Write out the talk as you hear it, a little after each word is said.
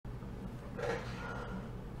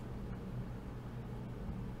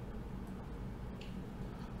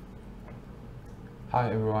Hi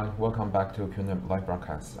everyone, welcome back to QNAP live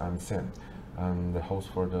broadcast. I'm Sam. I'm the host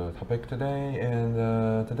for the topic today, and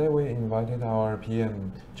today we invited our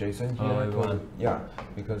PM Jason here. Hello everyone.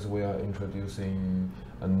 Because we are introducing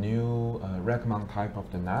a new rack mount type of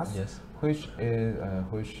the NAS. Yes. Let's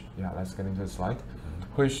get into the slide.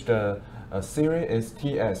 Which the series is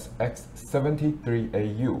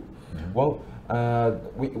TS-x73AU. Well,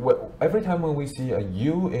 every time when we see a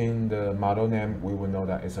U in the model name, we will know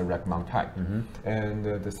that it's a rack mount type. And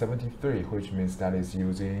the 73, which means that is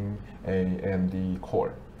using a AMD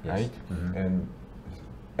core, Yes. right? And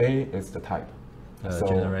A is the type.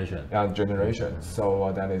 Generation. Generation.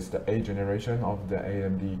 So that is the A generation of the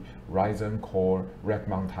AMD Ryzen core rack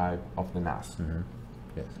mount type of the NAS.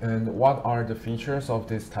 Yes. And what are the features of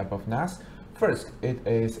this type of NAS? First, it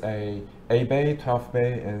is a 8-bay,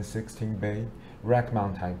 12-bay, and 16-bay rack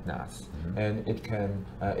mount type NAS, and it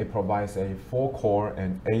provides a 4-core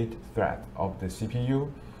and 8-thread of the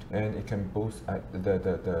CPU, and it can boost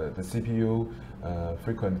the CPU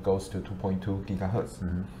frequency goes to 2.2 gigahertz.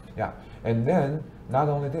 And then not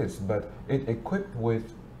only this, but it equipped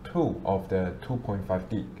with 2 of the 2.5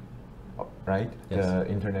 gig. Right, yes. The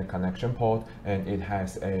internet connection port, and it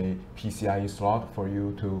has a PCIe slot for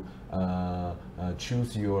you to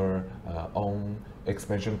choose your own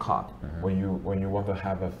expansion card when you want to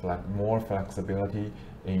have a more flexibility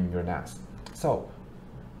in your NAS. So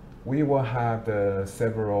we will have the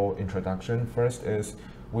several introduction. First is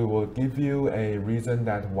we will give you a reason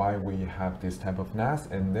that why we have this type of NAS,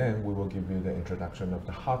 and then we will give you the introduction of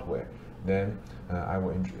the hardware. Then I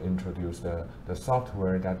will introduce the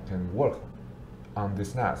software that can work on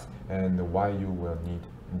this NAS and why you will need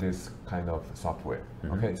this kind of software.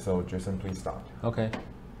 Okay, so Jason, please start. Okay.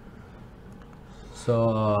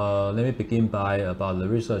 So let me begin about the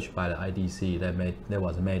research by the IDC that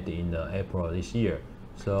was made in April this year.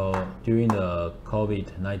 So during the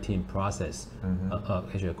COVID-19 process,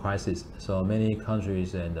 actually crisis, so many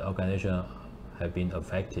countries and organizations have been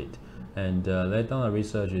affected. And they done a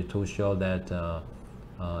research to show that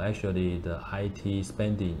actually the IT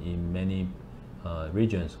spending in many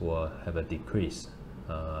regions will have a decrease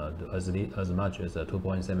as much as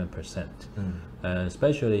 2.7%.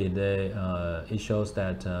 Especially it shows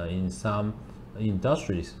that in some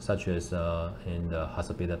industries such as in the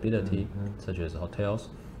hospitality, such as hotels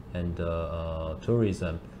and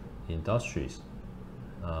tourism industries,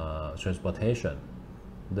 transportation,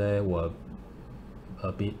 they will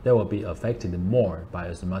be affected more by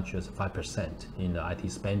as much as 5% in the IT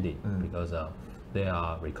spending because they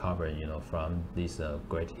are recovering, from this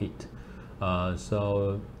great hit.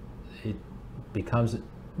 So it becomes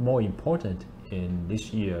more important in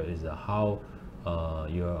this year is how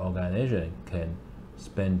your organization can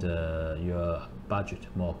spend your budget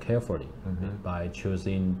more carefully by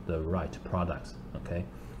choosing the right products. Okay,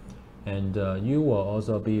 and you will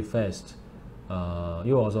also be faced.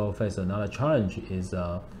 You also face another challenge is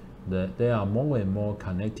that there are more and more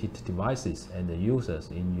connected devices and users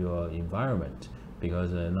in your environment,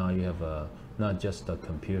 because now you have not just the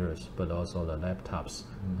computers but also the laptops,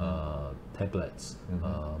 tablets,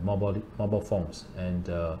 mobile phones, and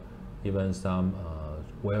even some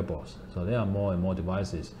wearables. So there are more and more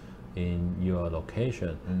devices in your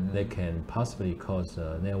location that can possibly cause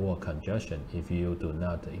network congestion if you do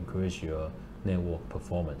not increase your network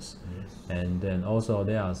performance. And then also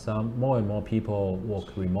there are some more and more people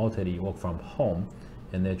work remotely, work from home,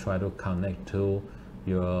 and they try to connect to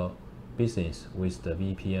your business with the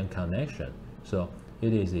VPN connection. So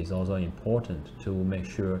it is also important to make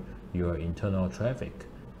sure your internal traffic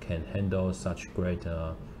can handle such great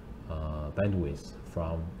bandwidth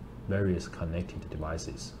from various connected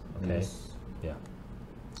devices. Okay. Yes. Yeah.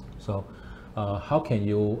 So how can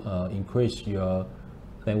you increase your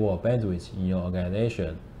network bandwidth in your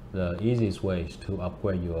organization? The easiest way is to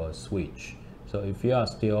upgrade your switch. So if you are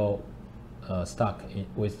still stuck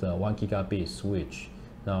with a 1 gigabit switch,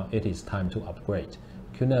 now it is time to upgrade.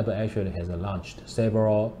 QNAP actually has launched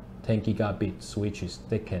several 10 gigabit switches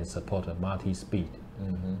that can support a multi-speed.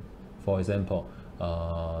 For example,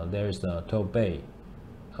 there is a 12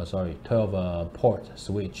 port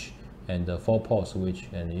switch and a 4-port switch,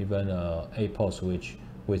 and even a 8-port switch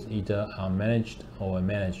with either unmanaged or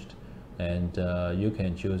managed, and you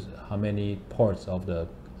can choose how many ports of the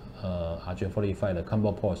RJ45, the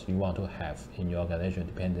combo ports you want to have in your organization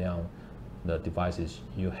depending on the devices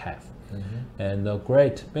you have. And the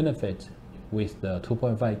great benefit with the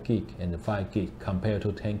 2.5 gig and the 5 gig compared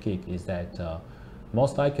to 10 gig is that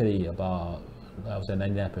most likely about, I would say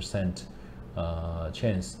 99%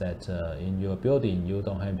 chance that in your building you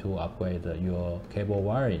don't have to upgrade your cable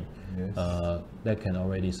wiring. Yes. That can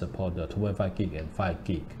already support the 2.5 gig and 5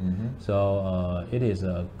 gig. So it is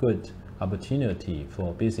a good opportunity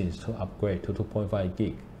for business to upgrade to 2.5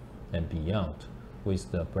 gig and beyond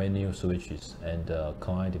with the brand new switches and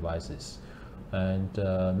client devices. And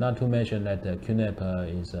not to mention that the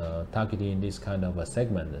QNAP is targeting this kind of a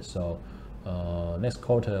segment. So next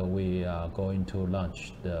quarter we are going to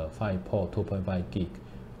launch the 5-port 2.5 gig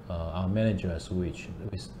unmanager switch,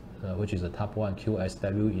 which is the top one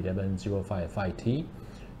QSW11055T.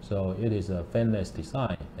 So it is a fanless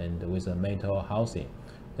design and with a metal housing.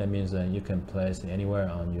 That means that you can place anywhere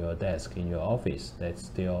on your desk in your office. That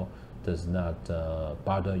still does not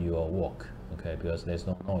bother your work, okay, because there's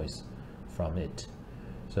no noise from it.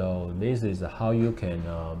 So this is how you can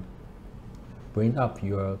bring up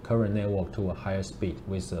your current network to a higher speed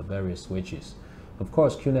with various switches. Of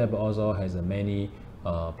course, QNAP also has many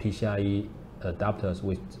PCIe adapters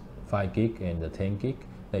with 5 gig and 10 gig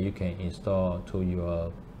that you can install to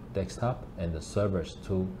your desktop and the servers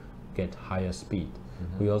to get higher speed.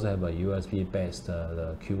 We also have a USB based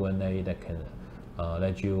QNAP that can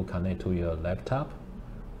let you connect to your laptop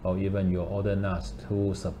or even your older NAS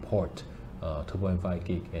to support 2.5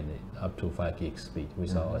 gig and up to 5 gig speed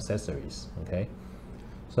without accessories. Okay,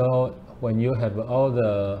 so when you have all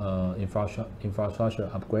the infrastructure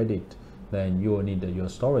upgraded, then you will need your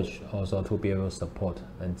storage also to be able to support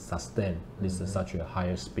and sustain this such a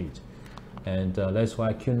higher speed. And that's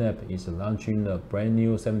why QNAP is launching the brand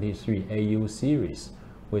new 73AU series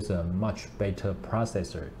with a much better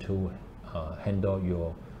processor to handle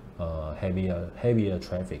your heavier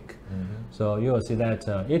traffic. So you will see that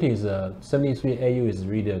it is 73AU is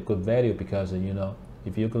really a good value because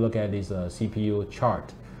if you look at this CPU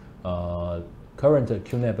chart, current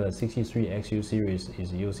QNAP 63AU series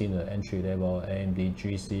is using the entry-level AMD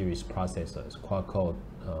G series processors, quad-core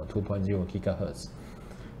 2.0 GHz,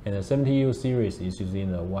 and the 70AU series is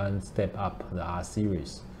using the one step up, the R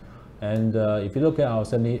series. And if you look at our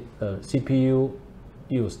CPU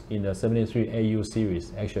used in the 73AU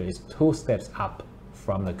series, actually it's 2 steps up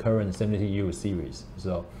from the current 70AU series.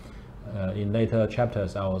 So in later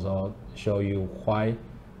chapters, I will also show you why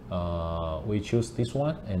we choose this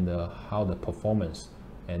one and how the performance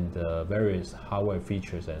and the various hardware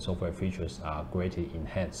features and software features are greatly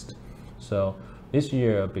enhanced. So this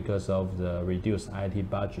year, because of the reduced IT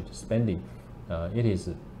budget spending,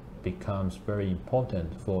 it becomes very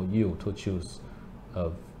important for you to choose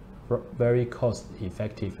a very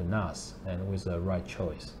cost-effective NAS and with the right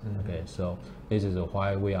choice. Okay, so this is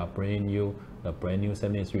why we are bringing you the brand new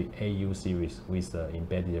 73AU series with the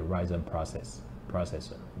embedded Ryzen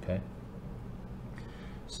processor. Okay,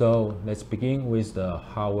 so let's begin with the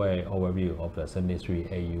hardware overview of the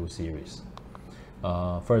 73AU series.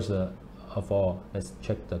 First of all, let's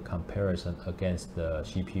check the comparison against the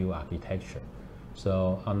CPU architecture.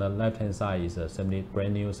 So on the left hand side is a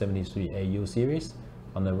brand new 73AU series.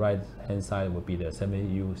 On the right hand side would be the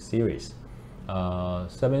 70AU series.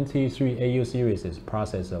 73AU series is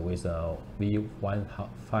processor with a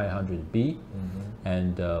V1500B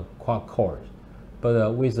and quad core.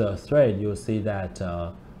 But with the thread, you'll see that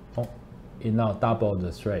it now doubled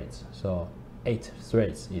the threads. So 8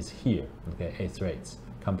 threads is here, okay, 8 threads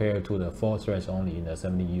compared to the 4 threads only in the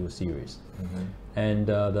 70AU series. And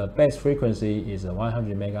the base frequency is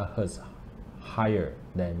 100 megahertz higher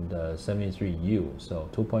than the 73U, so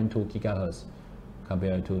 2.2 gigahertz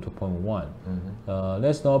compared to 2.1.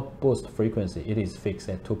 There's no boost frequency, it is fixed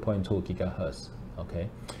at 2.2 gigahertz. Okay,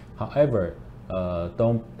 however,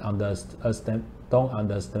 don't underestimate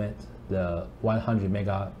the 100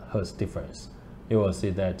 megahertz difference. You will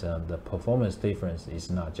see that the performance difference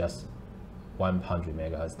is not just 100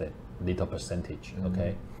 megahertz, that little percentage.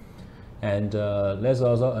 Okay, and there's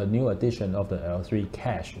also a new addition of the L3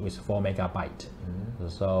 cache with 4 megabyte.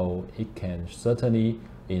 So it can certainly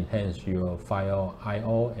enhance your file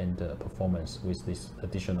I/O and performance with this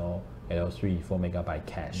additional L3 4 megabyte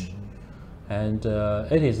cache. And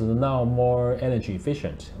it is now more energy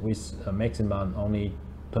efficient with a maximum only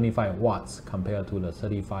 25 watts compared to the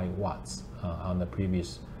 35 watts on the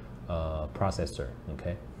previous processor.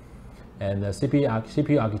 Okay. And the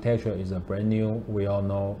CPU architecture is a brand new. We all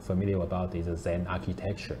know, familiar about this Zen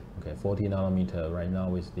architecture. Okay, 40 nanometer right now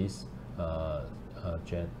with this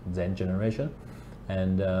Zen generation,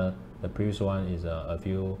 and the previous one is a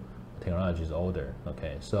few technologies older.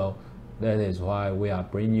 Okay, so that is why we are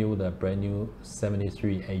bringing you the brand new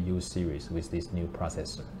 73AU series with this new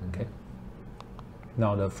processor. Okay.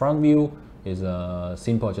 Now the front view is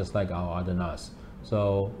simple, just like our other NAS.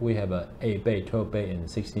 So we have a 8-bay, 12-bay, and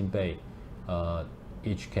 16-bay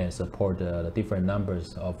each can support the different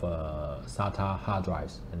numbers of SATA hard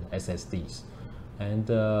drives and SSDs. And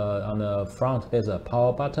on the front, there's a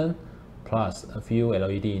power button plus a few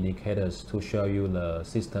LED indicators to show you the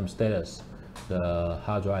system status, the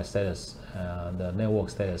hard drive status, the network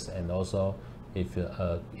status, and also if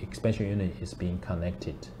expansion unit is being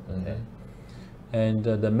connected. Okay. And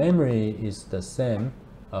the memory is the same.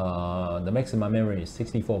 The maximum memory is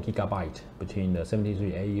 64 GB between the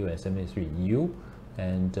 73AU and 73U.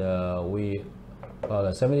 And the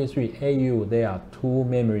 73AU, there are two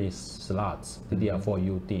memory slots,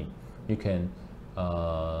 DDR4 UD. You can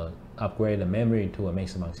upgrade the memory to a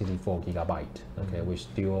maximum 64 GB, okay, with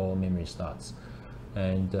dual memory slots.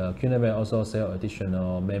 And QNAP also sell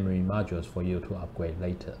additional memory modules for you to upgrade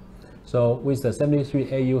later. So with the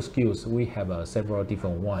 73AU SKUs, we have several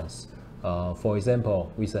different ones. For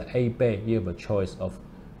example, with the A bay, you have a choice of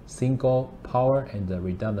single power and the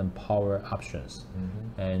redundant power options.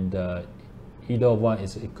 And either one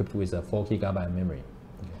is equipped with a 4 GB memory.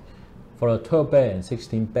 Okay. For the 12 bay and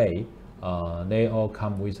 16 bay, they all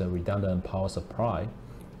come with a redundant power supply,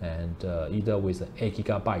 and either with 8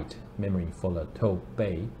 GB memory for the 12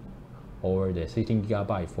 bay or the 16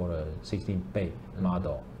 GB for the 16 bay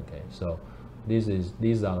model. Okay, so these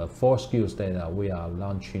are the 4 SKUs that we are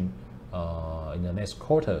launching in the next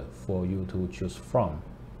quarter for you to choose from.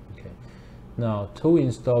 Okay, now to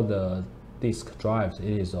install the disk drives, it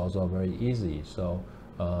is also very easy. So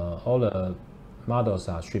all the models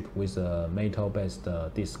are shipped with metal-based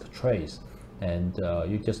disk trays, and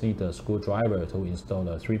you just need a screwdriver to install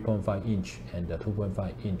the 3.5-inch and the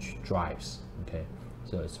 2.5-inch drives. Okay,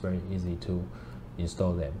 so it's very easy to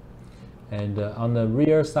install them. And on the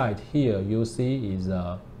rear side here, you see is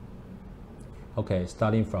okay,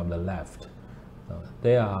 starting from the left,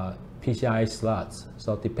 there are PCI slots.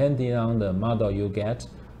 So depending on the model you get,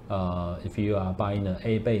 if you are buying an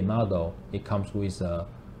A bay model, it comes with 2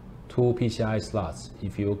 PCI slots.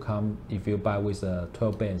 If you buy with a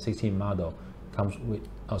 12 bay and 16 model, comes with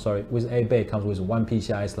with A bay comes with 1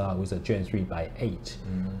 PCI slot with a Gen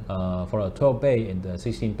 3x8. For the 12 bay and the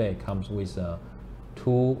 16 bay comes with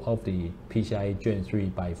 2 of the PCI Gen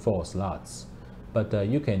 3x4 slots. But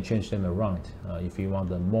you can change them around if you want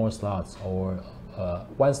more slots or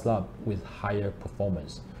 1 slot with higher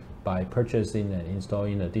performance by purchasing and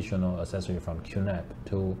installing additional accessory from QNAP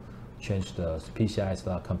to change the PCI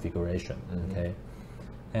slot configuration. Okay,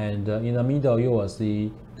 and in the middle you will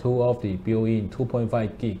see 2 of the built-in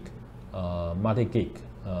 2.5 gig multi-gig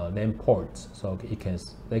LAN ports, so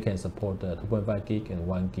they can support the 2.5 gig and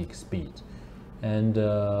 1 gig speed. And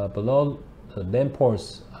below the LAN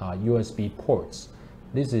ports are USB ports.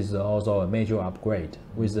 This is also a major upgrade.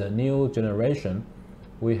 With the new generation,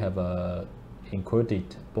 we have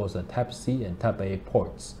included both the Type-C and Type-A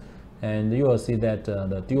ports. And you will see that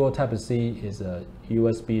the dual Type-C is a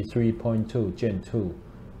USB 3.2 Gen 2,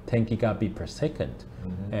 10 gigabit per second.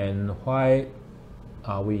 And why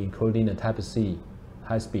are we including the Type-C,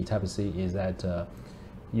 high-speed Type-C, is that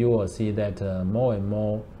you will see that more and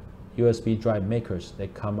more USB drive makers, they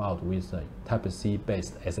come out with Type-C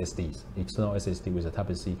based SSDs, external SSD with a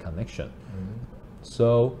Type-C connection.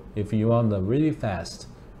 So if you want a really fast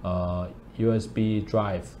USB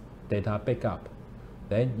drive data backup,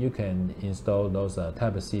 then you can install those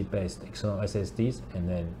Type-C based external SSDs and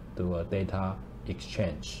then do a data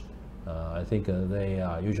exchange. I think they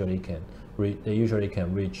usually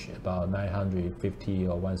can reach about 950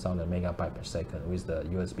 or 1000 megabytes per second with the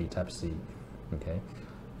USB Type-C. Okay,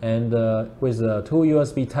 and with the 2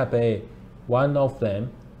 USB Type-A, one of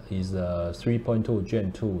them is 3.2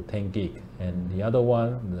 Gen 2 10 gig, and the other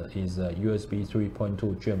one is USB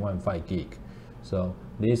 3.2 Gen 1 5 gig. So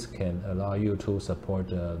this can allow you to support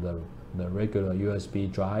the regular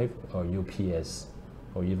USB drive or UPS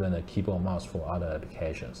or even a keyboard mouse for other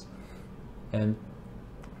applications. And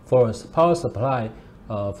for power supply,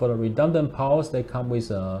 for the redundant powers, they come with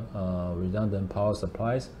redundant power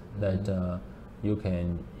supplies that you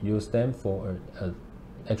can use them for an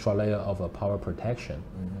extra layer of power protection.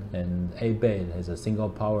 And A bay has a single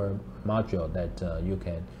power module that you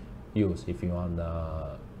can use if you want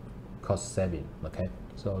cost saving. Okay,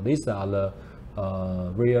 so these are the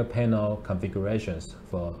rear panel configurations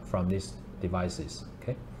from these devices.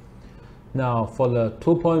 Okay, now for the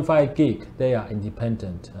 2.5 gig, they are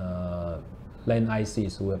independent LAN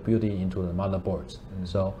ICs were built into the motherboards.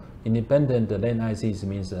 So independent LAN ICs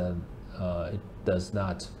means it does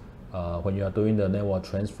not, when you are doing the network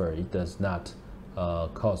transfer, it does not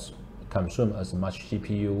consume as much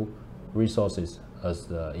CPU resources as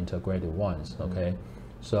the integrated ones. Okay,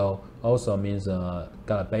 so also means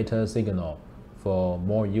got a better signal for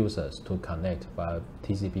more users to connect via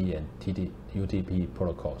TCP and UDP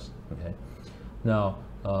protocols. Okay. Now,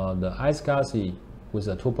 the iSCSI with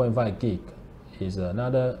a 2.5 gig is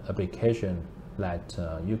another application that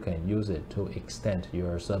you can use it to extend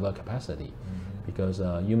your server capacity, because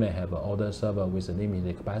you may have an older server with a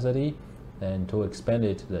limited capacity, and to expand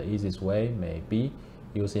it, the easiest way may be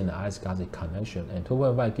using the iSCSI connection. And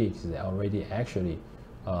 2.5 gigs is already actually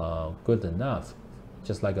good enough,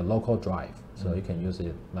 just like a local drive, so you can use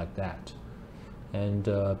it like that. And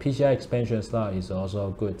PCI expansion slot is also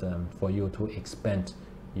good for you to expand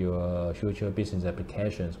your future business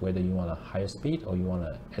applications, whether you want a higher speed or you want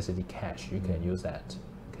a SSD cache, you can use that.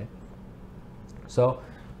 Okay. So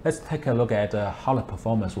let's take a look at how the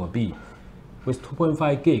performance will be. With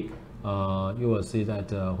 2.5 gig, you will see that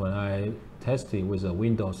when I tested with a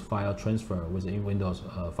Windows file transfer with a Windows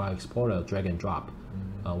file explorer drag and drop,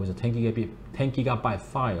 with a 10 gigabyte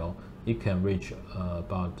file, it can reach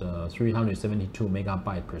about 372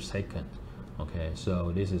 megabytes per second. Okay,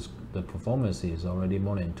 so this is the performance is already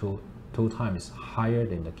more than two times higher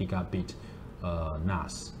than the gigabit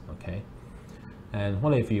NAS. Okay, and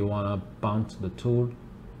what if you want to bound the two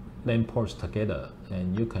LAN ports together,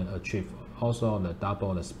 and you can achieve also the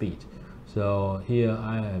double the speed. So here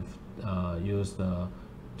I have used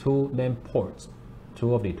two LAN ports,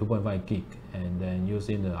 two of the 2.5 gig, and then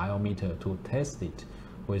using the IO meter to test it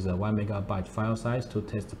with a 1 megabyte file size to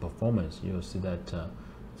test the performance. You'll see that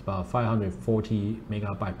it's about 540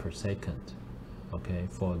 megabyte per second. Okay,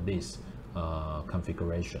 for this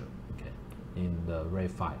configuration. Okay, in the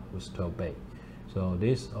RAID 5 with 12 bay. So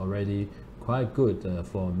this already quite good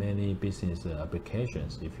for many business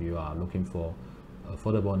applications if you are looking for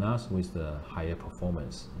affordable NAS with the higher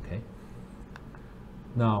performance. Okay.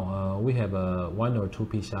 Now we have one or two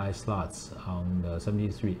PCI slots on the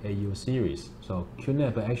 73AU series. So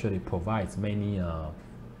QNAP actually provides many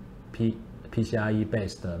PCIe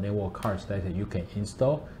based network cards that you can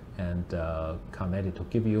install and connect it to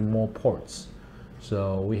give you more ports.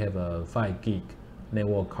 So we have a 5 gig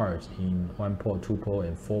network cards in 1 port, 2 port,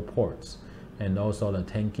 and 4 ports, and also the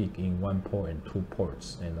 10 gig in 1 port and 2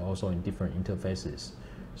 ports, and also in different interfaces.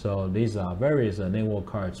 So these are various network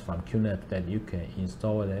cards from QNAP that you can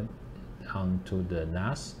install them onto the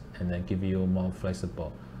NAS and then give you more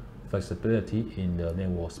flexibility in the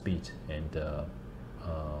network speed and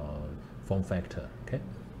form factor. Okay.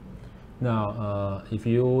 Now, if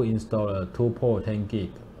you install a 2-port 10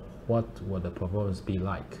 gig, what will the performance be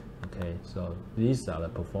like? Okay, so these are the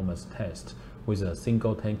performance tests with a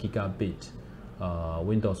single 10 gigabit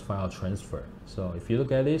Windows file transfer. So if you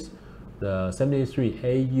look at this, the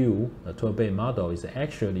 73AU 12-bay model is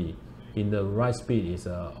actually in the write speed is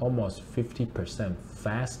almost 50%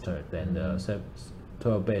 faster than the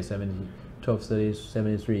 12-bay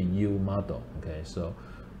 73U model. Okay, so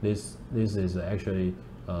this is actually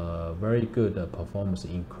a very good performance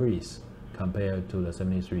increase compared to the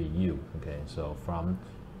 73U. Okay, so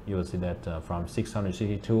you will see that from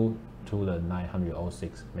 662 to the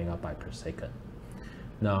 906 megabyte per second.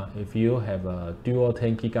 Now, if you have a dual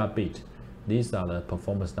 10 gigabit, these are the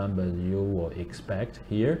performance numbers you will expect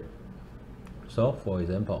here. So, for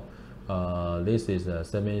example, this is a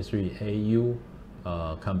 73AU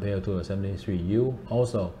compared to a 73U.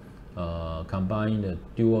 Also, combining the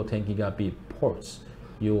dual 10 gigabit ports,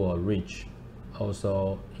 you will reach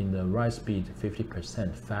also in the write speed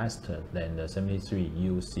 50% faster than the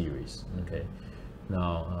 73U series. Okay.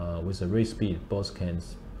 Now, with the read speed, both can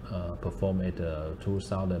perform at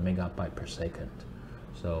 2000 megabyte per second.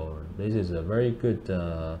 So this is a very good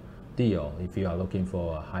deal if you are looking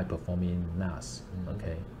for a high performing NAS.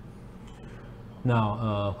 Okay.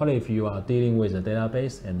 Now, what if you are dealing with a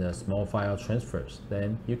database and the small file transfers?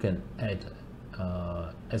 Then you can add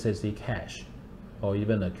SSD cache or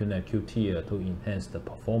even a QNAP Q tier to enhance the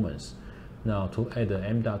performance. Now, to add the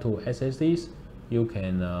M.2 SSDs, you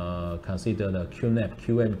can consider the QNAP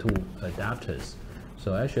QM2 adapters.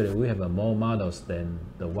 So actually, we have more models than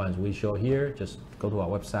the ones we show here. Just go to our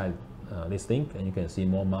website listing, and you can see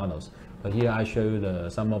more models. But here I show you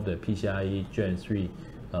some of the PCIe Gen 3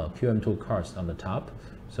 QM2 cards on the top.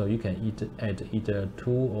 So you can add either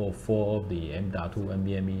 2 or 4 of the M.2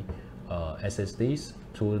 NVMe SSDs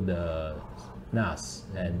to the NAS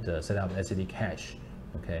and set up SSD cache.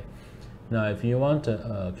 Okay. Now, if you want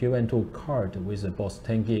a QN2 card with both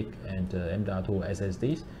 10 gig and M.2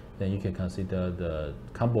 SSDs, then you can consider the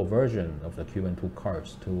combo version of the QN2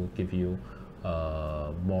 cards to give you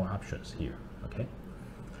more options here. Okay.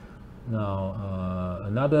 Now,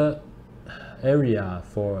 another area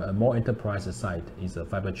for a more enterprise site is a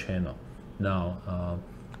fiber channel. Now,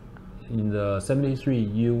 in the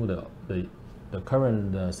 73U, the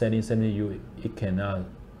current 177AU, it cannot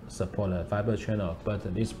support a fiber channel,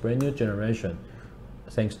 but this brand new generation,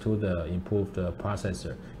 thanks to the improved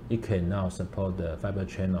processor, it can now support the fiber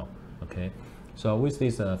channel. Okay, so with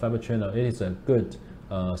this fiber channel, it is a good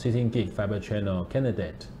 16 gig fiber channel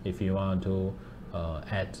candidate if you want to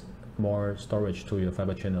add more storage to your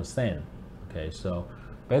fiber channel SAN. Okay, so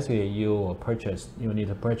basically you need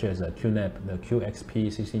to purchase a QNAP, the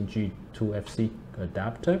QXP16G2FC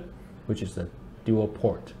adapter, which is a dual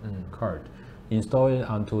port card. Install it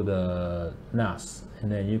onto the NAS,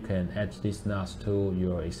 and then you can add this NAS to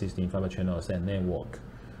your existing fiber channel SAN network,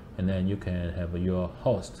 and then you can have your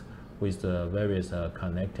host with the various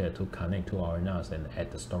connector to connect to our NAS and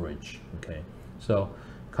add the storage. Okay, so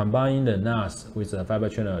combining the NAS with the fiber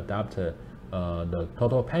channel adapter, the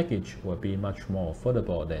total package will be much more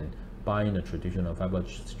affordable than buying the traditional fiber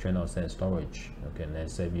channel SAN storage. Okay, and then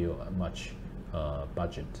save you much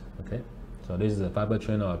budget. Okay, so this is a fiber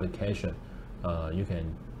channel application. You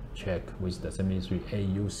can check with the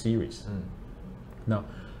 73AU series. Now,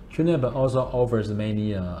 QNAP also offers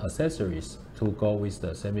many accessories to go with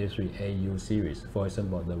the 73AU series. For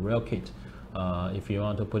example, the rail kit. If you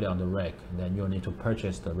want to put it on the rack, then you'll need to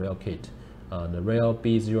purchase the rail kit. The rail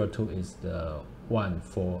B02 is the one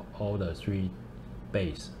for all the 3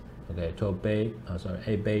 bays. Okay, 12 bay,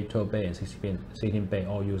 8 bay, 12 bay, and 16 bay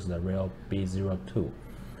all use the rail B02.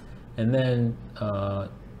 And then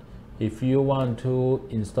if you want to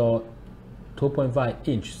install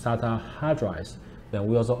 2.5-inch SATA hard drives, then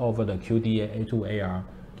we also offer the QDA-A2AR,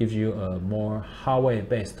 gives you a more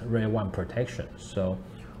hardware-based RAID 1 protection. So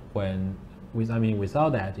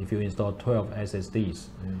without that, if you install 12 SSDs,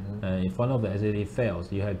 if one of the SSD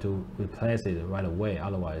fails, you have to replace it right away.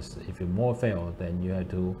 Otherwise, if more fail, then you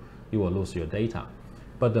will lose your data.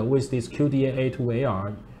 But with this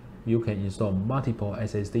QDA-A2AR, you can install multiple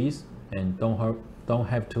SSDs and don't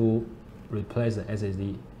have to replace the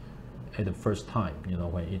SSD at the first time.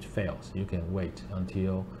 When it fails, you can wait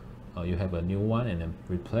until you have a new one and then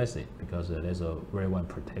replace it, because there's a RAID 1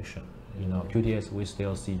 protection. QTS, we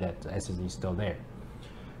still see that the SSD is still there.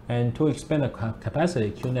 And to expand the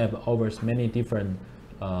capacity, QNAP offers many different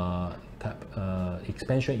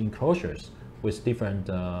expansion enclosures with different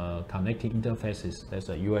connecting interfaces. There's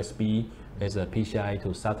a USB, there's a PCI to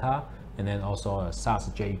SATA, and then also a SAS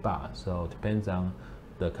JBAR. So it depends on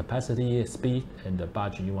the capacity, speed, and the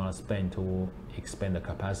budget you want to spend to expand the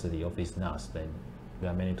capacity of this NAS. Then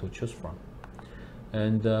there are many to choose from.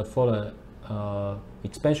 And for the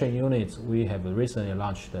expansion units, we have recently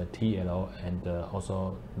launched the TL and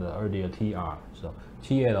also the earlier TR. So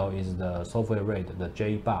TL is the software RAID, the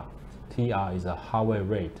JBAR. TR is a hardware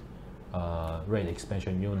RAID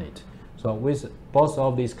expansion unit. So with both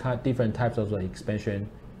of these different types of expansion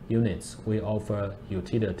units, we offer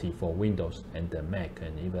utility for Windows and the Mac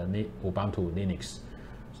and even Ubuntu Linux.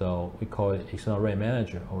 So we call it external RAID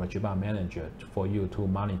manager or a JBAR manager for you to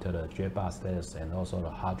monitor the JBAR status and also the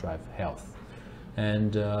hard drive health.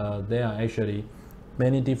 And there are actually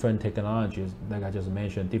many different technologies, like I just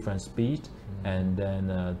mentioned, different speed, and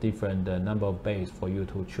then different number of bays for you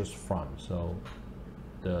to choose from. So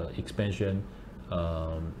the expansion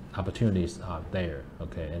opportunities are there,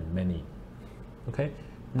 okay, and many. Okay,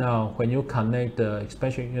 now when you connect the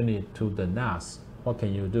expansion unit to the NAS, what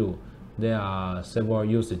can you do? There are several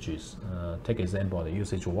usages. Take example, the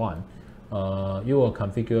usage 1. You will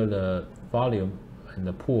configure the volume and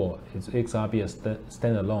the pool. It's gonna be a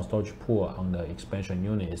standalone storage pool on the expansion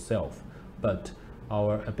unit itself. But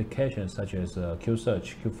our applications such as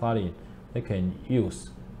QSearch, QFile, they can use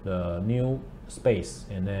the new space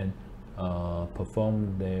and then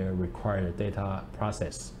perform their required data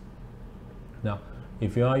process. Now,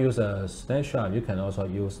 if you want to use a snapshot, you can also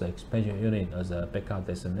use the expansion unit as a backup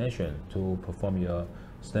destination to perform your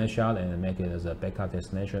snapshot and make it as a backup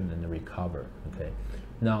destination and recover. Okay.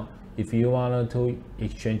 Now, if you want to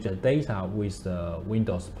exchange the data with the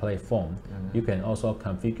Windows platform, you can also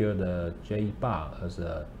configure the JBAR as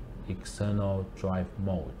a external drive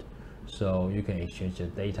mode. So you can exchange the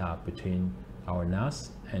data between our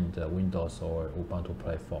NAS and Windows or Ubuntu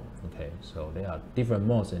platform. Okay. So there are different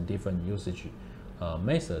modes and different usage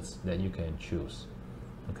methods that you can choose.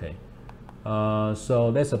 Okay,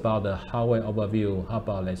 so that's about the hardware overview. How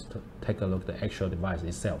about let's take a look at the actual device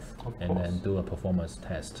itself and then do a performance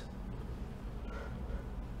test.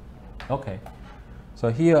 Okay, so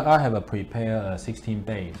here I have prepared a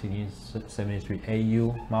 16-bay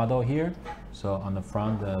 73AU model here. So on the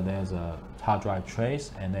front there's a hard drive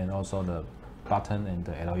trace and then also the button and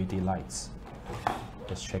the LED lights.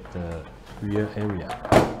 Let's check the rear area.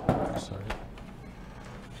 Sorry.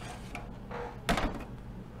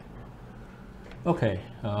 Okay,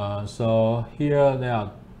 so here there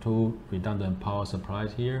are two redundant power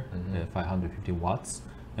supplies here, 550 watts,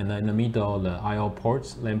 and then in the middle the I/O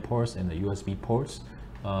ports, LAN ports, and the USB ports.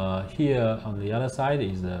 Here on the other side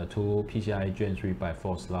is the two PCIe Gen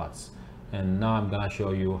 3x4 slots. And now I'm gonna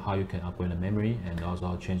show you how you can upgrade the memory and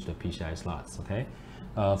also change the PCI slots. Okay.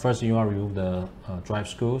 First, you want to remove the drive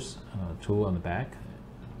screws, two on the back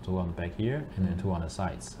here, and then two on the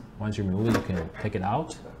sides. Once you remove it, you can take it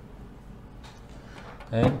out.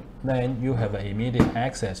 And then you have immediate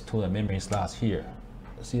access to the memory slots here.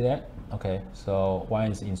 See that? Okay, so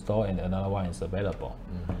one is installed and another one is available.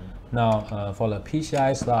 Now, for the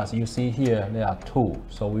PCI slots, you see here there are two.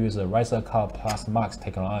 So we use the Ryzen card plus Max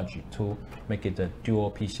technology to make it the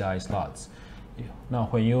dual PCI slots. Now,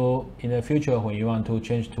 when you in the future, when you want to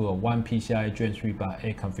change to a one PCI Gen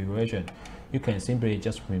 3x8 configuration, you can simply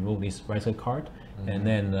just remove this Ryzen card and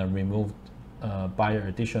then buy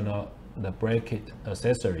additional the bracket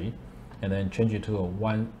accessory, and then change it to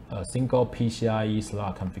a single PCIe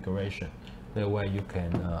slot configuration. That way you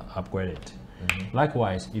can upgrade it.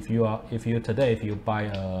 Likewise, if you buy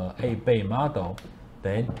a 8-bay model,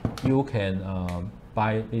 then you can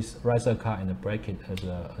buy this Ryzen card and the bracket as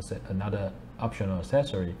another optional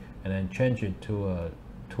accessory, and then change it to a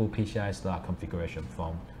 2 PCI slot configuration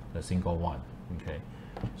from the single one. Okay,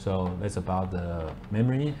 so that's about the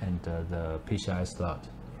memory and the PCI slot.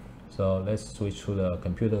 So let's switch to the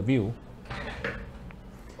computer view.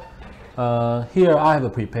 Here I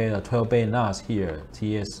have prepared a 12-bay NAS here,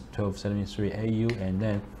 TS-x73AU, and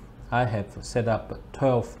then I have set up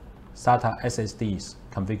 12 SATA SSDs,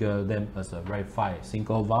 configure them as a RAID 5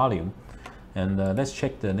 single volume. And let's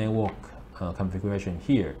check the network configuration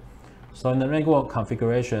here. So in the network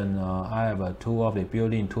configuration, I have two of the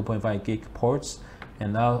built-in 2.5 gig ports,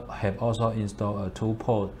 and I have also installed a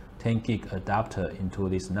 2-port 10 gig adapter into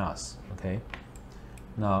this NAS. Okay.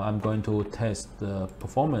 Now I'm going to test the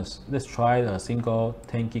performance. Let's try a single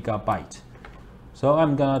 10 gigabyte. So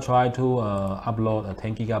I'm gonna try to upload a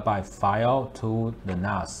 10 gigabyte file to the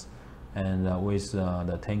NAS, and with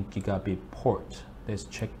the 10 gigabit port. Let's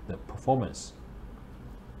check the performance.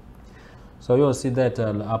 So you'll see that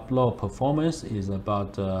the upload performance is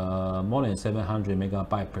about more than 700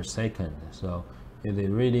 megabyte per second. So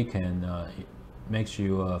it really can makes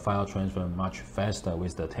you file transfer much faster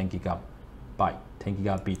with the 10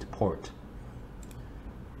 gigabit port.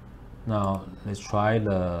 Now let's try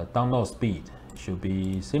the download speed. It should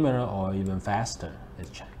be similar or even faster. Let's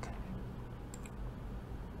check.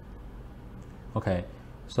 Okay,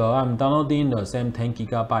 so I'm downloading the same 10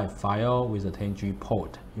 gigabyte file with a 10G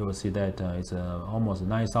port. You will see that it's almost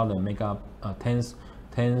 9,000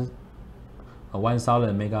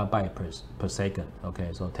 1,000 megabyte per second.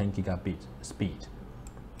 Okay, so 10 gigabit speed.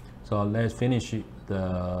 So let's finish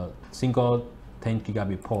the single 10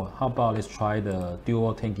 gigabit port. How about let's try the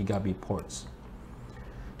dual 10 gigabit ports.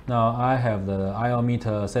 Now I have the I/O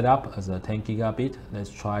meter set up as a 10 gigabit. Let's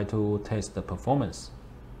try to test the performance.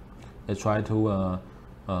 Let's try to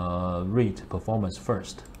read performance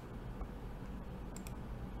first.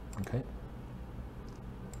 Okay.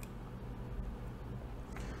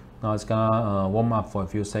 Now it's gonna warm up for a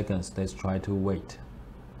few seconds. Let's try to wait,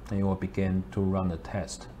 and it will begin to run the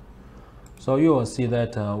test. So you will see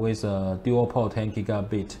that with a dual port 10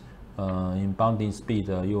 gigabit in bounding speed,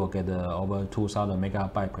 you will get over 2,000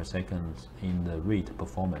 megabyte per second in the read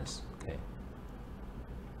performance. Okay.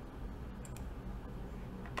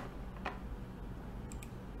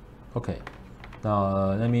 Okay.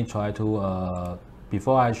 Now let me try to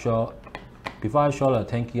before I show the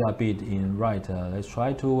 10 gigabit in write, let's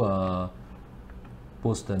try to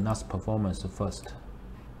boost the NAS performance first.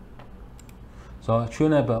 So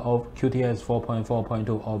QNAP of QTS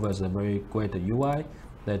 4.4.2 offers a very great UI.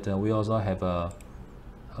 That we also have a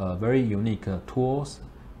very unique tools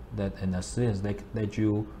that and assist that let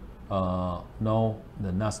you know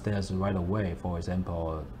the NAS status right away. For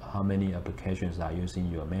example, how many applications are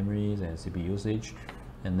using your memories and CPU usage,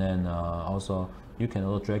 and then also you can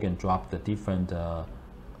also drag and drop the different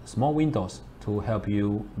small windows to help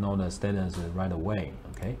you know the status right away.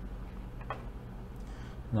 Okay.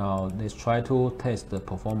 Now let's try to test the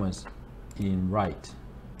performance in write.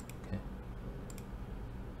 Okay.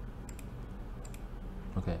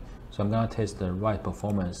 Okay. So I'm gonna test the write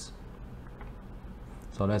performance.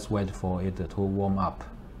 So let's wait for it to warm up.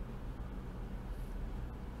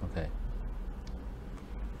 Okay.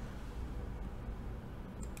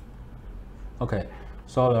 Okay.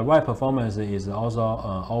 So the write performance is also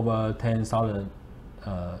over 10,000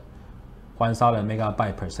 1,000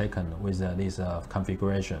 megabyte per second with this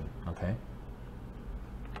configuration. Okay.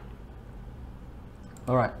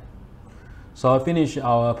 All right. So I finished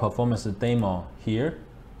our performance demo here.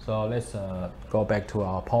 So let's go back to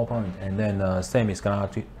our PowerPoint, and then Sam is gonna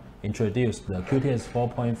introduce the QTS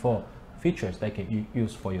 4.4 features that can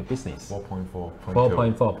use for your business. 4.4.2.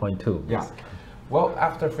 4.4.2. Yeah. Well,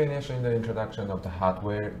 after finishing the introduction of the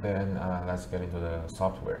hardware, then let's get into the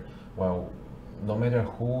software. Well, no matter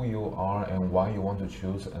who you are and why you want to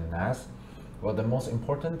choose a NAS, well, the most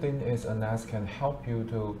important thing is a NAS can help you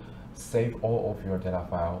to save all of your data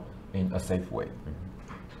file in a safe way.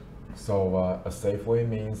 So a safe way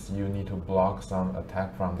means you need to block some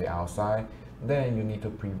attack from the outside, then you need to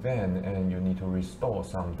prevent and you need to restore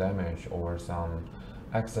some damage or some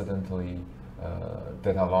accidentally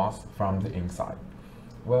data loss from the inside.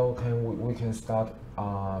 Well, we can start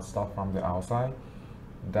from the outside.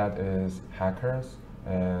 That is hackers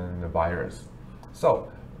and the virus. So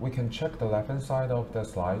we can check the left-hand side of the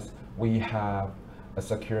slides. We have a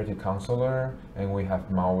security counselor, and we have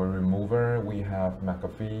malware remover. We have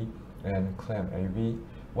McAfee and QNAP AV.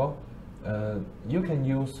 Well, you can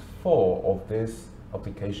use 4 of these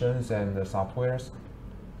applications and the softwares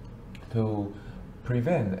to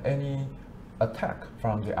prevent any attack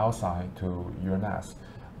from the outside to your NAS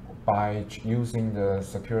by using the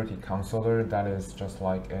security counselor. That is just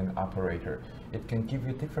like an operator. It can give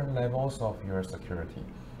you different levels of your security.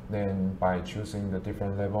 Then by choosing the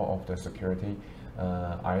different level of the security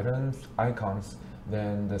icons,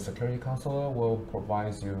 then the security counselor will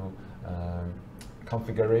provide you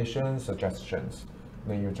configuration suggestions.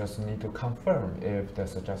 Then you just need to confirm if the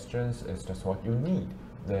suggestions is just what you need.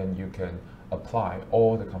 Then you can apply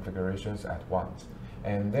all the configurations at once.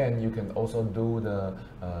 And then you can also do the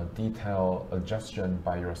detail adjustment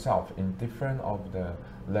by yourself in different of the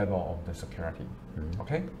level of the security.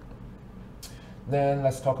 Okay? Then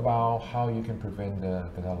let's talk about how you can prevent the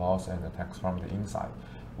data loss and attacks from the inside.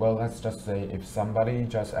 Well, let's just say if somebody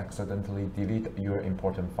just accidentally delete your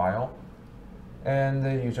important file, and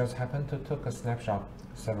you just happen to took a snapshot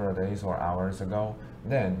several days or hours ago,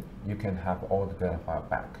 then you can have all the data file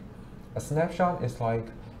back. A snapshot is like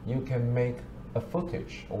you can make a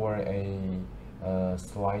footage or a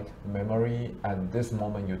slight memory at this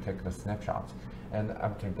moment you take the snapshot, and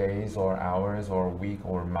after days or hours or week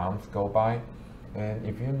or month go by, and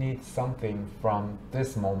if you need something from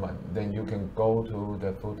this moment, then you can go to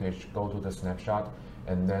the footage, go to the snapshot,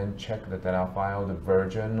 and then check the data file, the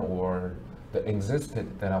version or the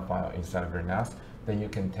existed data file inside of your NAS, then you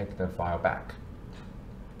can take the file back.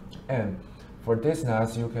 And for this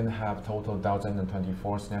NAS, you can have total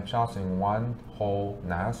 1024 snapshots in one whole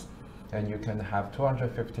NAS, and you can have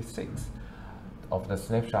 256 of the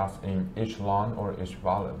snapshots in each LAN or each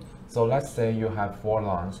volume. So let's say you have 4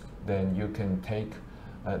 LANs, then you can take,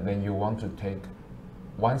 then you want to take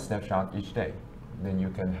 1 snapshot each day. Then you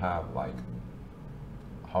can have like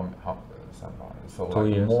so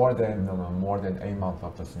like more than 8 months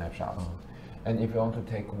of the snapshots. And if you want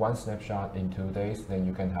to take 1 snapshot in 2 days, then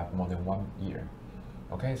you can have more than 1 year.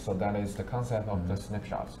 Okay, so that is the concept of the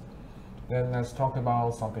snapshots. Then let's talk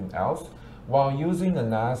about something else. While using the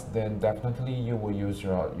NAS, then definitely you will use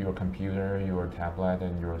your computer, your tablet,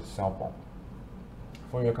 and your cell phone.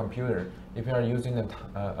 For your computer, if you are using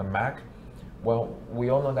a Mac, well, we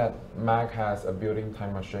all know that Mac has a built-in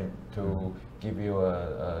time machine to give you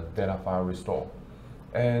a data file restore.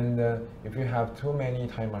 And if you have too many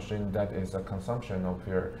time machines, that is a consumption of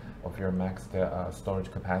your Mac's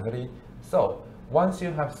storage capacity. So once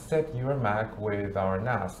you have set your Mac with our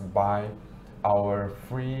NAS by our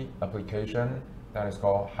free application that is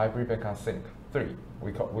called Hybrid Backup Sync 3,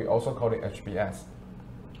 we also call it HBS.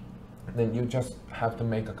 Then you just have to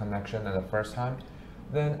make a connection at the first time.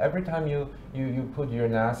 Then every time you put your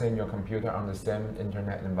NAS and your computer on the same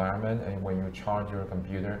internet environment, and when you charge your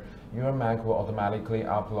computer, your Mac will automatically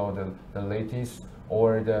upload the latest,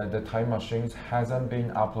 or the time machines hasn't been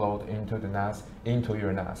uploaded into the NAS, into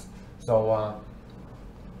your NAS. So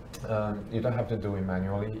you don't have to do it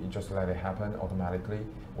manually, you just let it happen automatically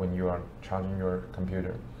when you are charging your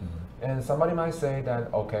computer. And somebody might say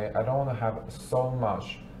that, okay, I don't want to have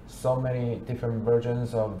so many different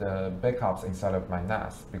versions of the backups inside of my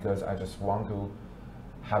NAS, because I just want to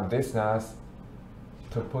have this NAS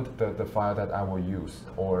to put the file that I will use,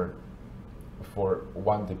 or for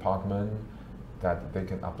one department that they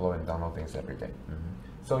can upload and download things every day.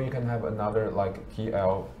 So you can have another like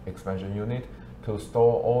TL expansion unit to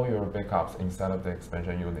store all your backups inside of the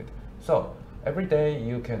expansion unit. So every day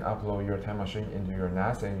you can upload your time machine into your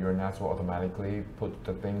NAS, and your NAS will automatically put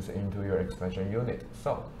the things into your expansion unit.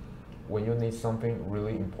 So when you need something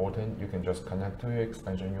really important, you can just connect to your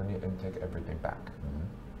expansion unit and take everything back.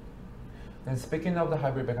 And speaking of the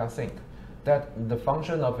Hybrid Backup Sync, that the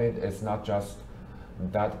function of it is not just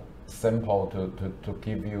that simple to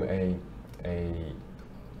give you a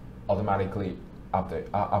automatically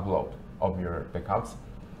upload of your backups.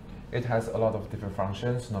 It has a lot of different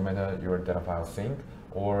functions, no matter your data file sync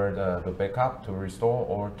or the backup to restore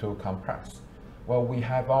or to compress. Well, we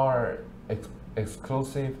have our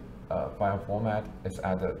exclusive file format is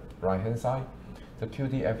at the right hand side. The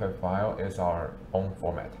QDFF file is our own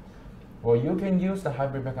format. Well, you can use the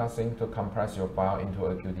hybrid backup sync to compress your file into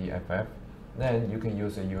a QDFF. Then you can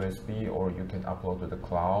use a USB, or you can upload to the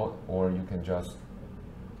cloud, or you can just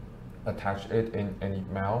attach it in any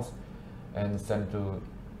mails and send to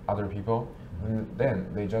other people. And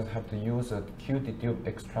then they just have to use a QDedupe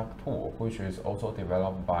extract tool, which is also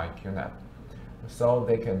developed by QNAP. So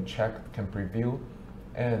they can check, can preview,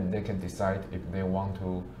 and they can decide if they want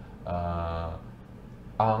to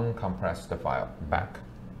uncompress the file back.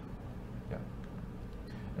 Yeah.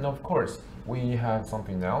 And of course, we have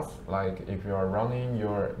something else, like if you are running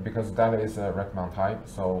your, because that is a rack mount type,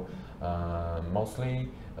 so mostly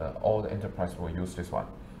all the enterprise will use this one.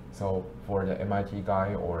 So for the MIT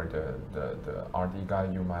guy or the RD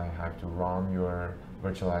guy, you might have to run your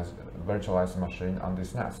virtualized machine on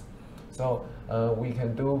this NAS. So we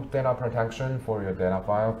can do data protection for your data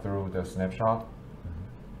file through the snapshot.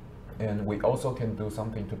 And we also can do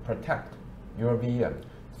something to protect your VM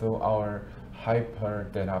through our Hyper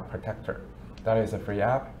Data Protector. That is a free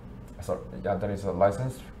app. So yeah, that is a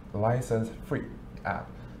license-free app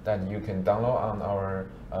that you can download on our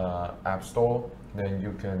app store. Then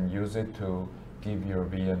you can use it to give your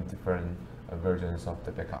VM different versions of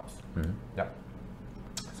the backups. Yeah.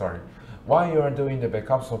 Sorry. While you are doing the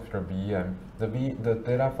backups of your VM, the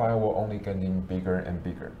data file will only getting bigger and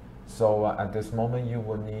bigger. So at this moment, you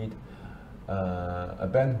will need a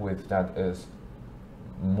bandwidth that is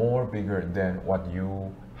more bigger than what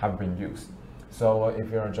you have been used. So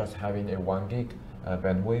if you're just having a 1 gig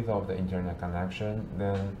bandwidth of the internet connection,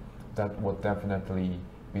 then that will definitely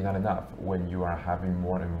be not enough when you are having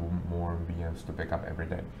more and more VMs to back up every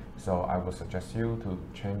day. So I would suggest you to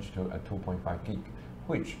change to a 2.5 gig,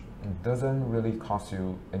 which doesn't really cost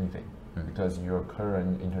you anything because your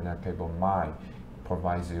current internet cable might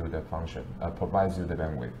provides you the function, provides you the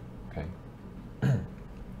bandwidth. Okay.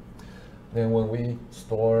 Then when we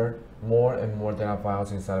store more and more data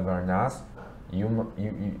files inside of our NAS,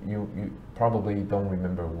 you probably don't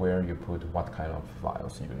remember where you put what kind of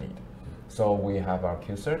files you need. So we have our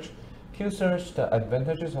QSearch. QSearch, the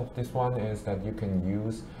advantages of this one is that you can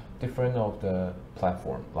use different of the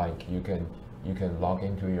platform. Like you can log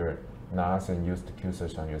into your NAS and use the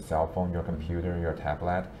QSearch on your cell phone, your computer, your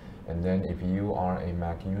tablet. And then if you are a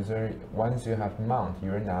Mac user, once you have mounted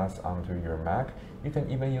your NAS onto your Mac, you can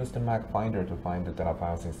even use the Mac Finder to find the data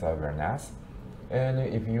files inside of your NAS. And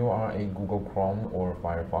if you are a Google Chrome or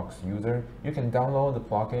Firefox user, you can download the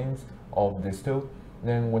plugins of this tool.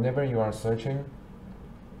 Then whenever you are searching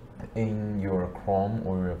in your Chrome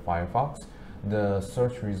or your Firefox, the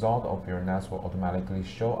search result of your NAS will automatically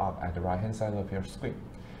show up at the right hand side of your screen.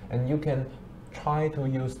 And you can try to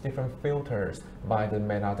use different filters by the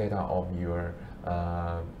metadata of your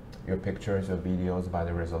pictures or videos, by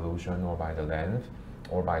the resolution or by the length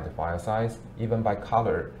or by the file size, even by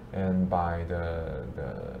color and by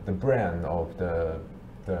the brand of the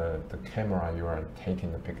camera you are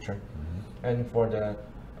taking the picture. And for the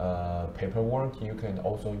paperwork, you can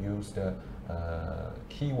also use the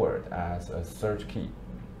keyword as a search key.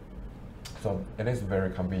 So it is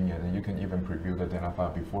very convenient, and you can even preview the data file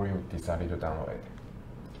before you decided to download it.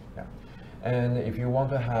 Yeah. And if you want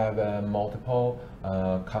to have multiple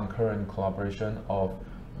concurrent collaboration of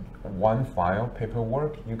one file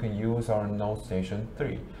paperwork, you can use our NodeStation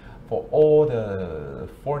 3. For all the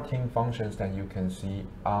 14 functions that you can see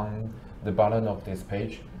on the bottom of this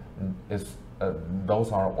page,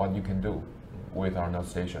 those are what you can do with our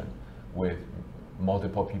NodeStation, with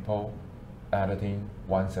multiple people editing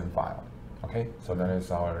one same file. Okay, so that is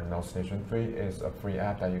our NodeStation 3. It's a free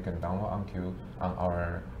app that you can download on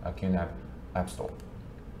our QNAP App Store.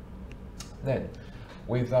 Then,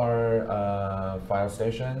 with our file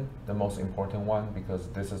station, the most important one, because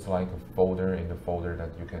this is like a folder in the folder that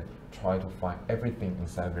you can try to find everything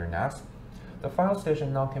inside of your NAS. The file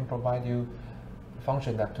station now can provide you a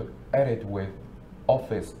function that to edit with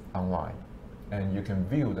Office Online, and you can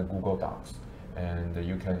view the Google Docs, and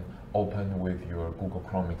you can open with your Google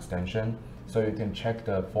Chrome extension. So you can check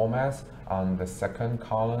the formats on the second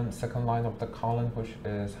line of the column, which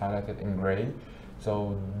is highlighted in gray.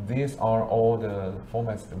 So these are all the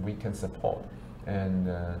formats that we can support. And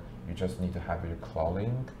you just need to have your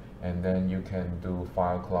CloudLink, and then you can do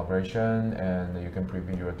file collaboration, and you can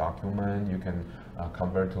preview your document. You can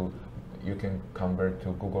convert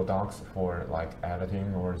to Google Docs for like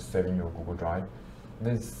editing or saving your Google Drive.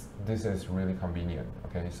 This is really convenient.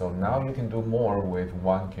 Okay, so now you can do more with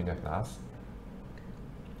one QNAP NAS.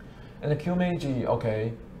 And the QMAG,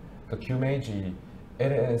 okay, the QMAG,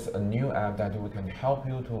 it is a new app that we can help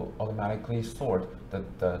you to automatically sort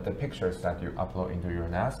the pictures that you upload into your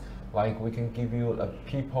NAS. Like we can give you a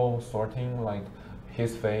people sorting, like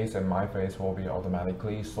his face and my face will be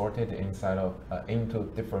automatically sorted inside of into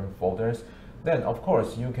different folders. Then of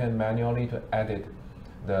course you can manually to edit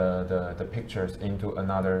the pictures into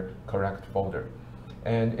another correct folder,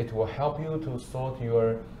 and it will help you to sort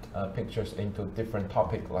your pictures into different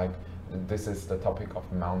topic, like this is the topic of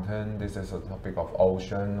mountain, this is the topic of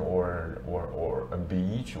ocean or a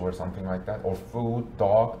beach or something like that, or food,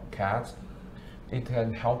 dog, cats. It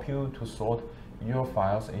can help you to sort your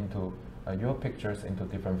files into your pictures into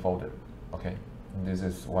different folders. Okay, this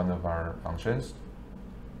is one of our functions.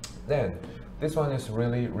 Then this one is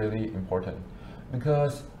really important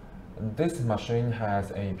because this machine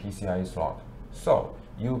has a PCIe slot, so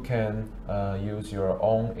you can use your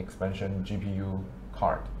own expansion GPU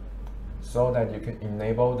card so that you can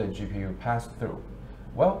enable the GPU pass-through.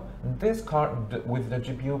 Well, this card, with the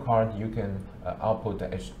GPU card, you can output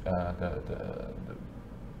the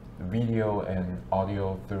video and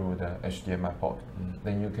audio through the HDMI port.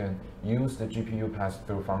 Then you can use the GPU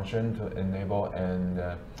pass-through function to enable and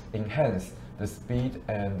enhance the speed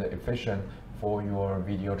and the efficiency for your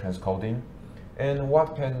video transcoding. And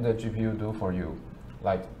what can the GPU do for you?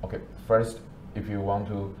 Like, okay, first, if you want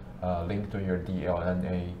to link to your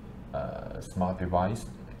DLNA smart device,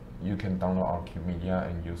 you can download our QMedia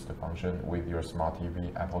and use the function with your smart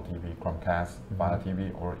TV, Apple TV, Chromecast, Fire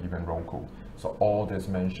TV, or even Roku. So all this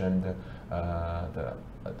mentioned, the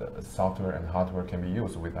software and hardware can be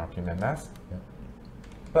used with our QNAP NAS. Yeah.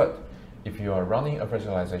 But if you are running a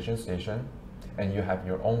virtualization station and you have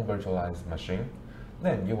your own virtualized machine,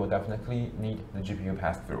 then you will definitely need the GPU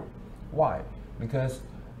pass-through. Why? Because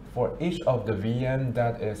for each of the VM,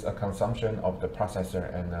 that is a consumption of the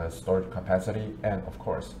processor and the storage capacity, and of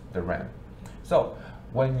course the RAM. So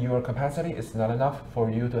when your capacity is not enough for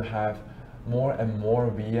you to have more and more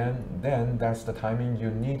VM, then that's the timing you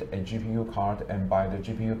need a GPU card, and by the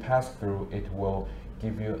GPU pass-through, it will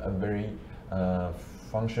give you a very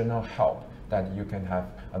functional help that you can have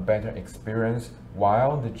a better experience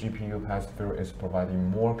while the GPU pass-through is providing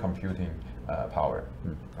more computing power.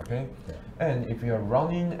 Okay, yeah. And if you are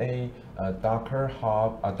running a Docker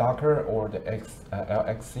hub, a Docker or the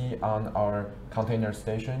LXC on our container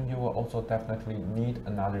station, you will also definitely need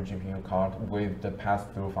another GPU card with the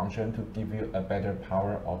pass-through function to give you a better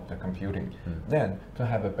power of the computing. Then to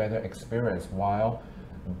have a better experience while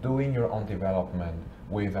doing your own development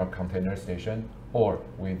with our container station or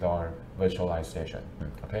with our virtualized station.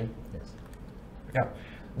 Okay. Yes. Yeah.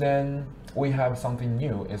 Then we have something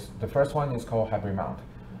new. The first one is called hybrid mount.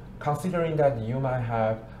 Considering that you might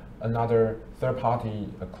have another third-party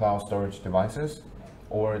cloud storage devices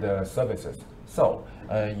or the services, so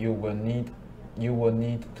you will need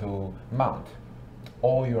to mount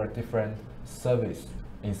all your different service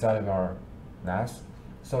inside of our NAS.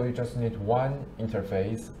 So you just need one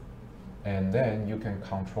interface, and then you can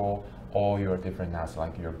control all your different NAS,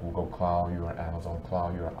 like your Google Cloud, your Amazon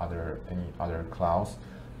Cloud, your any other clouds.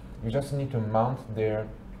 You just need to mount their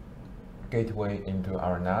gateway into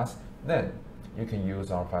our NAS. Then you can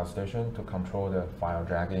use our file station to control the file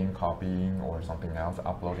dragging, copying, or something else,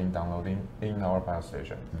 uploading, downloading in our file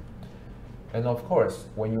station. And of course,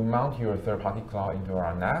 when you mount your third-party cloud into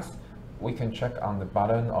our NAS, we can check on the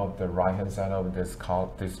bottom of the right-hand side of this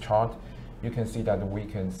chart. You can see that we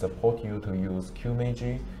can support you to use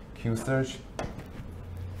QMAG, QSearch.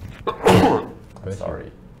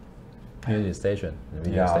 Sorry. Music station,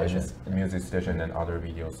 music station and other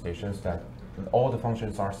video stations, that all the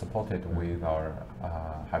functions are supported with our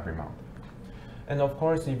hybrid mount. And of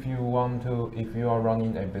course, if you are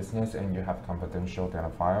running a business and you have confidential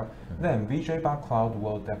data file, then VJ-Box Cloud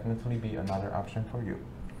will definitely be another option for you.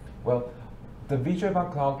 Well, the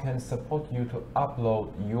VJ-Box Cloud can support you to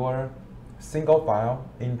upload your single file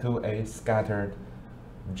into a scattered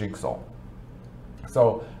jigsaw.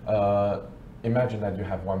 So imagine that you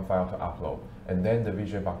have one file to upload, and then the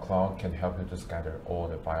VJ-Box Cloud can help you to scatter all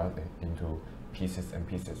the files into pieces and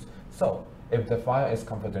pieces. So if the file is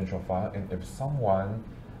confidential file, and if someone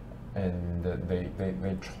and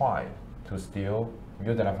they try to steal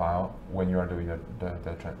your data file when you are doing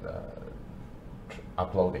the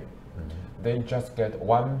uploading, they just get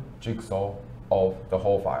one jigsaw of the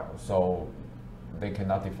whole file. So they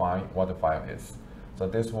cannot define what the file is. So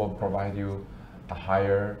this will provide you a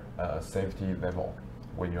higher safety level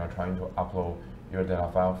when you are trying to upload your data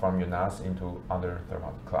file from your NAS into other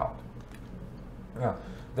third-party cloud. Yeah,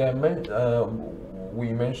 then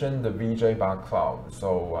we mentioned the VJBot cloud,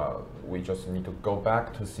 so we just need to go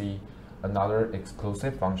back to see another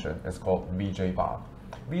exclusive function. It's called VJBot.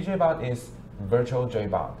 VJBot is virtual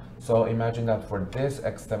JBot. So imagine that for this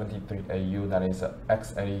X73AU, that is a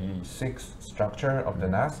x86 structure of the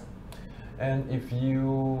NAS. And if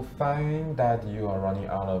you find that you are running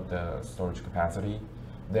out of the storage capacity,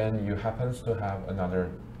 then you happen to have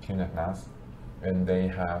another QNAP NAS, and they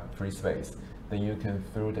have free space. Then you can,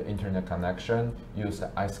 through the internet connection, use the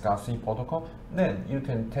iSCSI protocol. Then you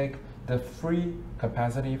can take the free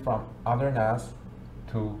capacity from other NAS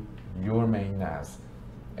to your main NAS.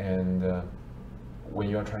 And when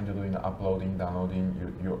you're trying to do the uploading, downloading,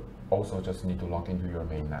 you also just need to log into your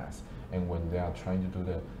main NAS. And when they are trying to do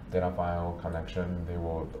the data file connection, they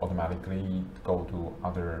will automatically go to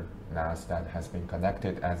other NAS that has been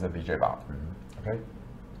connected as a VJBot. Okay?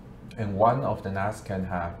 And one of the NAS can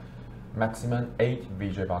have maximum 8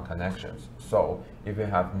 VJBot connections. So if you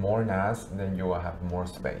have more NAS, then you will have more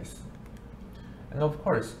space. And of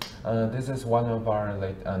course, this is one of our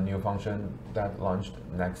new function that launched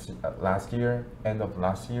last year, end of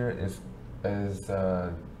last year, is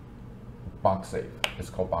box save. It's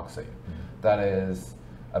called box save. That is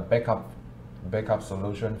a backup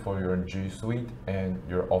solution for your G Suite and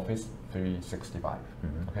your Office 365.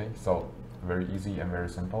 Okay, so very easy and very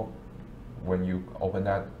simple. When you open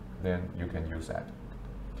that, then you can use that.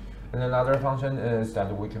 And another function is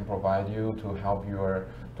that we can provide you to help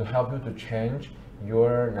you to change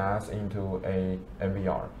your NAS into a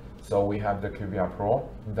NVR. So we have the QVR Pro,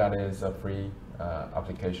 that is a free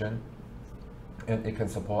application, and it can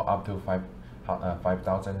support up to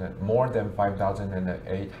 5,000, more than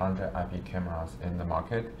 5,800 IP cameras in the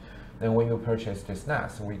market. Then when you purchase this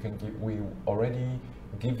NAS, we already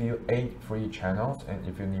give you 8 free channels, and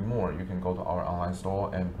if you need more, you can go to our online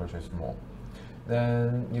store and purchase more.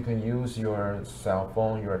 Then you can use your cell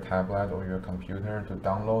phone, your tablet, or your computer to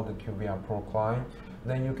download the QVR Pro client.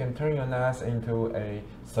 Then you can turn your NAS into a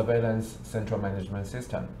surveillance central management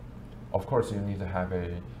system. Of course, you need to have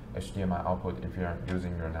a HDMI output if you are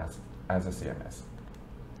using your NAS as a CMS.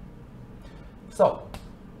 So,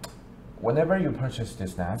 whenever you purchase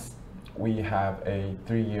this NAS, we have a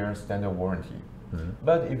 3-year standard warranty.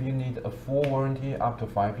 But if you need a full warranty up to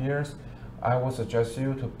 5 years, I will suggest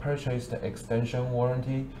you to purchase the extension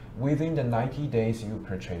warranty within the 90 days you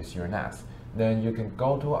purchase your NAS. Then you can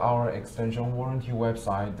go to our extension warranty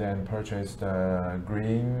website, then purchase the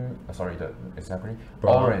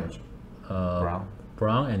orange,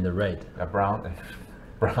 brown and the red.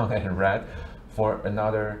 Brown and red for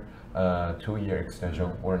another 2-year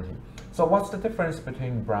extension warranty. So what's the difference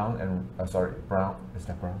between brown and brown? Is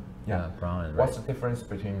that brown? Yeah, brown and red. What's the difference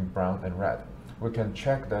between brown and red? We can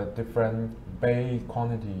check the different bay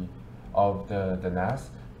quantity of the NAS.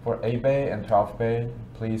 For 8 bay and 12 bay,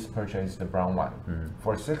 please purchase the brown one.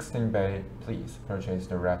 For 16 bay, please purchase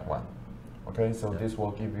the red one. Okay, so this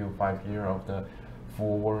will give you 5 years of the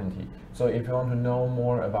full warranty. So if you want to know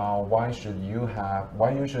more about why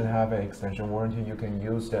you should have an extension warranty, you can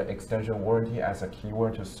use the extension warranty as a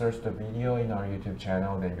keyword to search the video in our YouTube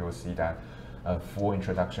channel. Then you will see that full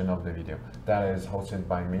introduction of the video. That is hosted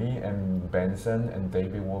by me, and Benson and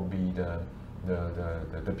David will be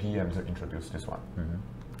the PM to introduce this one.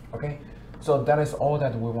 Okay, so that is all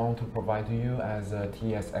that we want to provide to you as a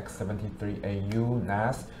TS-x73AU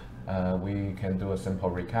NAS. We can do a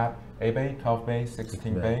simple recap: 8 bay, 12 bay,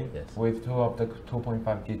 16 bay, with 2 of the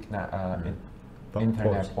 2.5 gig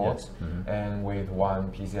internet ports, and with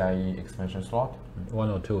 1 PCIe expansion slot.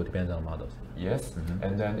 1 or 2, depends on models. Yes,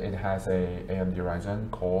 and then it has a AMD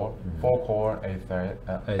Ryzen core, 4-core, 8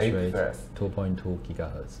 threads, 2.2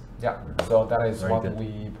 gigahertz. Yeah, so that is what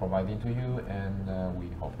we providing to you, and we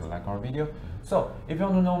hope you like our video. So if you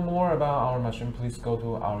want to know more about our machine, please go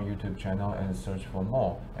to our YouTube channel and search for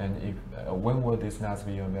more. And if when will this NAS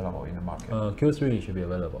be available in the market? Q3 should be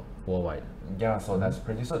available worldwide. Yeah, so that's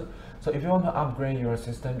pretty soon. So if you want to upgrade your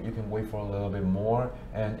system, you can wait for a little bit more.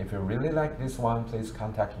 And if you really like this one, please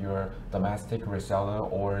contact your domestic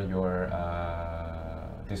reseller or your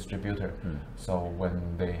distributor. So when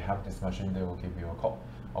they have this machine, they will give you a call.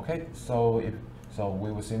 Okay, so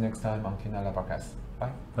we will see you next time on QNAP Podcast.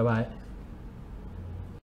 Bye. Bye bye.